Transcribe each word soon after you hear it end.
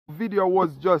Video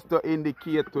was just to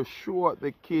indicate, to show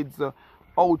the kids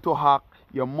how to hack.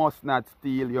 You must not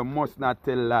steal, you must not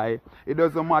tell lie. It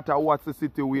doesn't matter what's the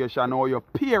situation or your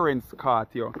parents caught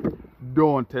you.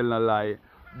 Don't tell a lie.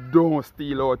 Don't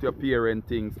steal out your parent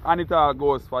things. And it all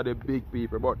goes for the big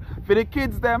people. But for the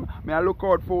kids them, may I look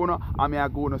out for you and may I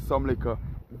go to some like a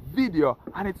video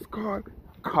and it's called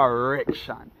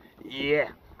correction. Yeah.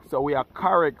 So we are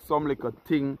correct some little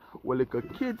thing where little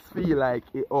kids feel like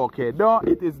it okay. Don't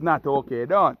it is not okay,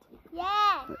 don't?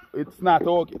 Yeah. It's not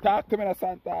okay. Talk to me,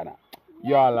 Santana.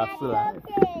 Y'all are lie.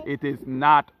 It is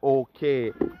not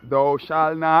okay. Thou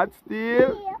shalt not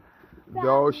steal.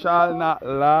 Thou shalt not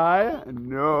lie.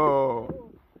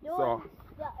 No. So,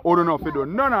 I don't know if you do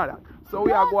none of that. So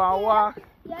we are going to walk.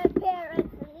 Your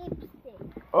parents'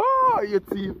 lipstick. Oh, you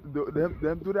see,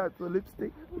 them do that to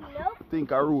lipstick? Nope.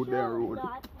 Think I rude, they're rude.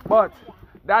 But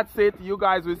that's it. You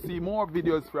guys will see more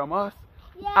videos from us.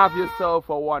 Yeah. Have yourself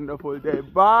a wonderful day.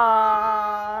 Bye.